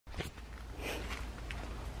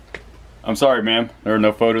I'm sorry, ma'am. There are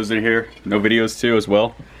no photos in here, no videos too as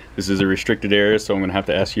well. This is a restricted area, so I'm gonna have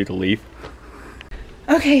to ask you to leave.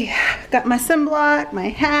 Okay, got my sunblock, my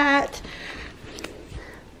hat,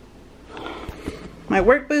 my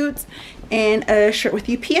work boots, and a shirt with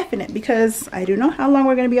UPF in it because I don't know how long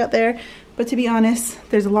we're gonna be out there, but to be honest,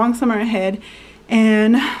 there's a long summer ahead,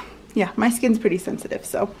 and yeah, my skin's pretty sensitive,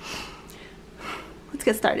 so let's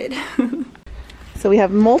get started. So we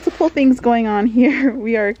have multiple things going on here.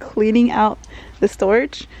 We are cleaning out the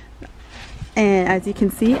storage, and as you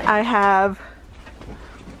can see, I have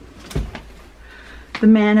the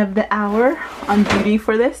man of the hour on duty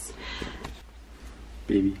for this.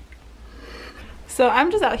 Baby. So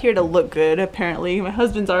I'm just out here to look good, apparently. My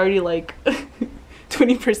husband's already like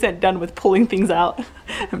 20% done with pulling things out.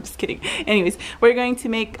 I'm just kidding. Anyways, we're going to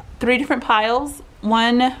make 3 different piles.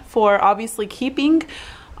 One for obviously keeping,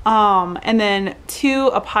 and then 2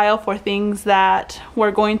 a pile for things that we're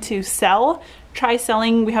going to sell. Try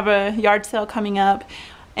selling. We have a yard sale coming up,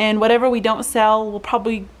 and whatever we don't sell, we'll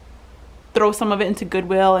probably throw some of it into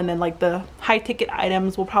Goodwill, and then like the high ticket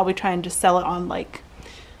items we'll probably try and just sell it on like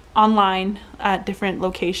online at different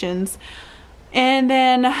locations. And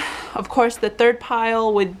then of course the 3rd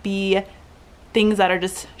pile would be things that are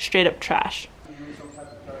just straight up trash.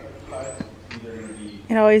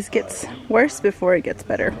 It always gets worse before it gets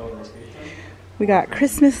better. We got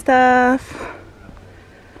Christmas stuff,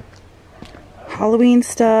 Halloween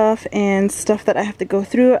stuff, and stuff that I have to go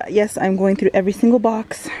through. Yes, I'm going through every single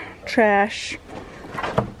box. Trash.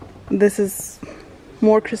 This is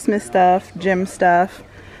more Christmas stuff, gym stuff,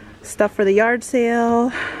 stuff for the yard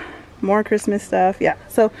sale, more Christmas stuff. Yeah,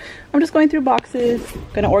 so I'm just going through boxes,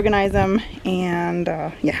 gonna organize them, and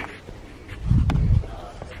yeah.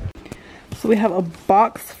 So we have a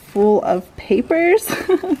box full of papers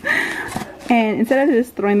and instead of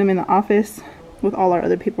just throwing them in the office with all our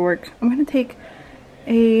other paperwork, I'm gonna take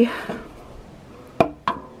a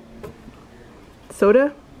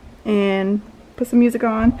soda and put some music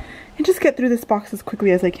on and just get through this box as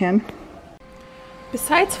quickly as I can.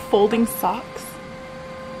 Besides folding socks,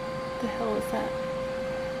 what the hell is that?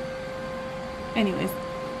 Anyways,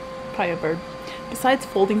 probably a bird. Besides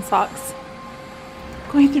folding socks,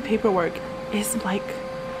 going through paperwork is like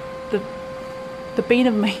the bane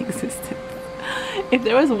of my existence. If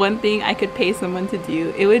there was one thing I could pay someone to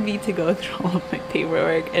do, it would be to go through all of my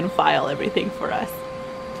paperwork and file everything for us.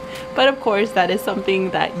 But of course, that is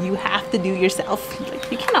something that you have to do yourself.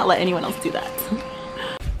 Like, you cannot let anyone else do that.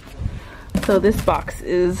 So this box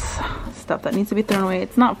is stuff that needs to be thrown away.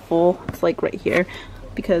 It's not full, it's like right here,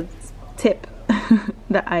 because tip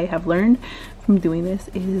that I have learned from doing this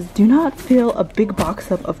is do not fill a big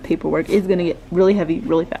box up of paperwork. It's gonna get really heavy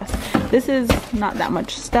really fast. This is not that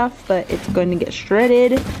much stuff, but it's going to get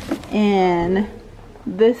shredded, and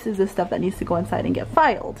this is the stuff that needs to go inside and get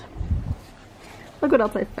filed. Look what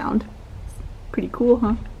else I found. Pretty cool,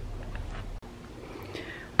 huh?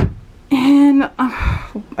 And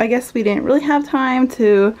I guess we didn't really have time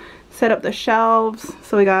to set up the shelves,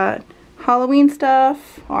 so we got Halloween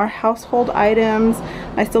stuff, our household items.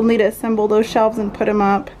 I still need to assemble those shelves and put them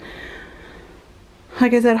up.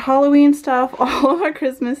 Like I said, Halloween stuff, all of our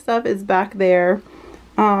Christmas stuff is back there.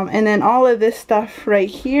 And then all of this stuff right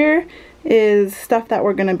here is stuff that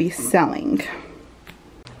we're gonna be selling.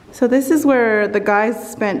 So this is where the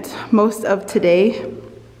guys spent most of today.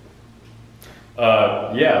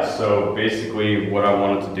 Yeah, so basically what I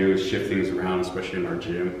wanted to do is shift things around, especially in our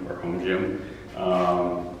gym, our home gym.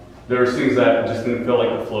 There were things that just didn't feel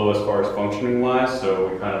like the flow as far as functioning wise, so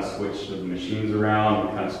we kind of switched the machines around,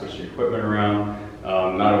 we kind of switched the equipment around.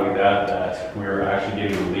 Not only that we were actually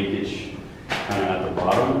getting the leakage kind of at the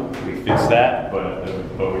bottom. We fixed that, but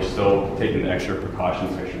we're still taking the extra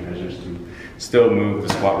precautions, extra measures to still move the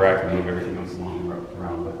squat rack and move everything else along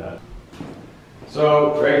around with that.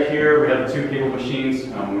 So right here we have the 2 cable machines.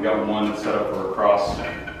 We got one that's set up for a cross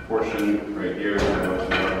portion right here.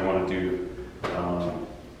 I want to do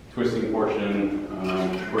twisting portion.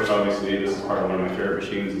 Of course, obviously, this is part of one of my favorite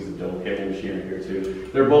machines. Is the double cable machine right here too.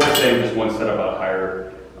 They're both the same, just one set up at a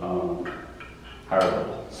higher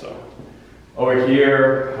level. So over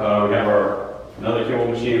here we have another cable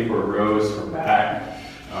machine for rows for back,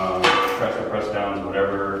 press downs,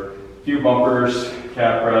 whatever. A few bumpers,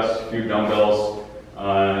 calf press, a few dumbbells,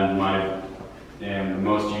 and the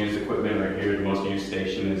most used equipment right here, the most used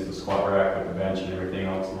station is the squat rack with the bench and everything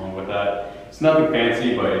else along with that. It's nothing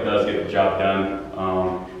fancy, but it does get the job done.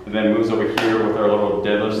 And then it moves over here with our little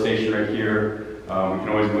deadlift station right here. We can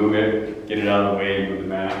always move it, get it out of the way, move the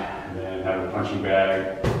mat, and then have a punching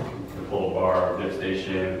bag, the pull bar, dip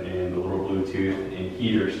station, and the little Bluetooth and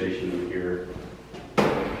heater station right here.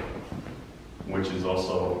 which is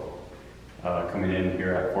also coming in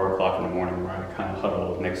here at 4 o'clock in the morning, where I kind of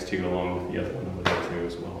huddle next to along with the other one over there too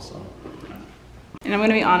as well. So. Yeah. And I'm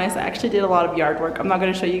gonna be honest, I actually did a lot of yard work. I'm not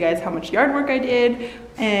gonna show you guys how much yard work I did,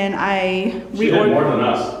 and She did more than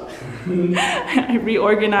us. I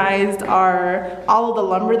reorganized all of the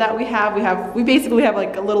lumber that we have. We basically have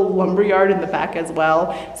like a little lumber yard in the back as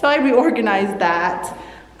well. So I reorganized that.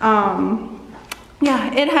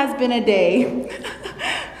 Yeah, it has been a day.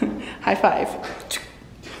 High five.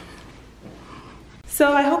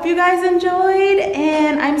 So I hope you guys enjoyed,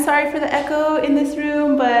 and I'm sorry for the echo in this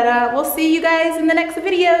room, but we'll see you guys in the next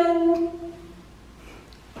video.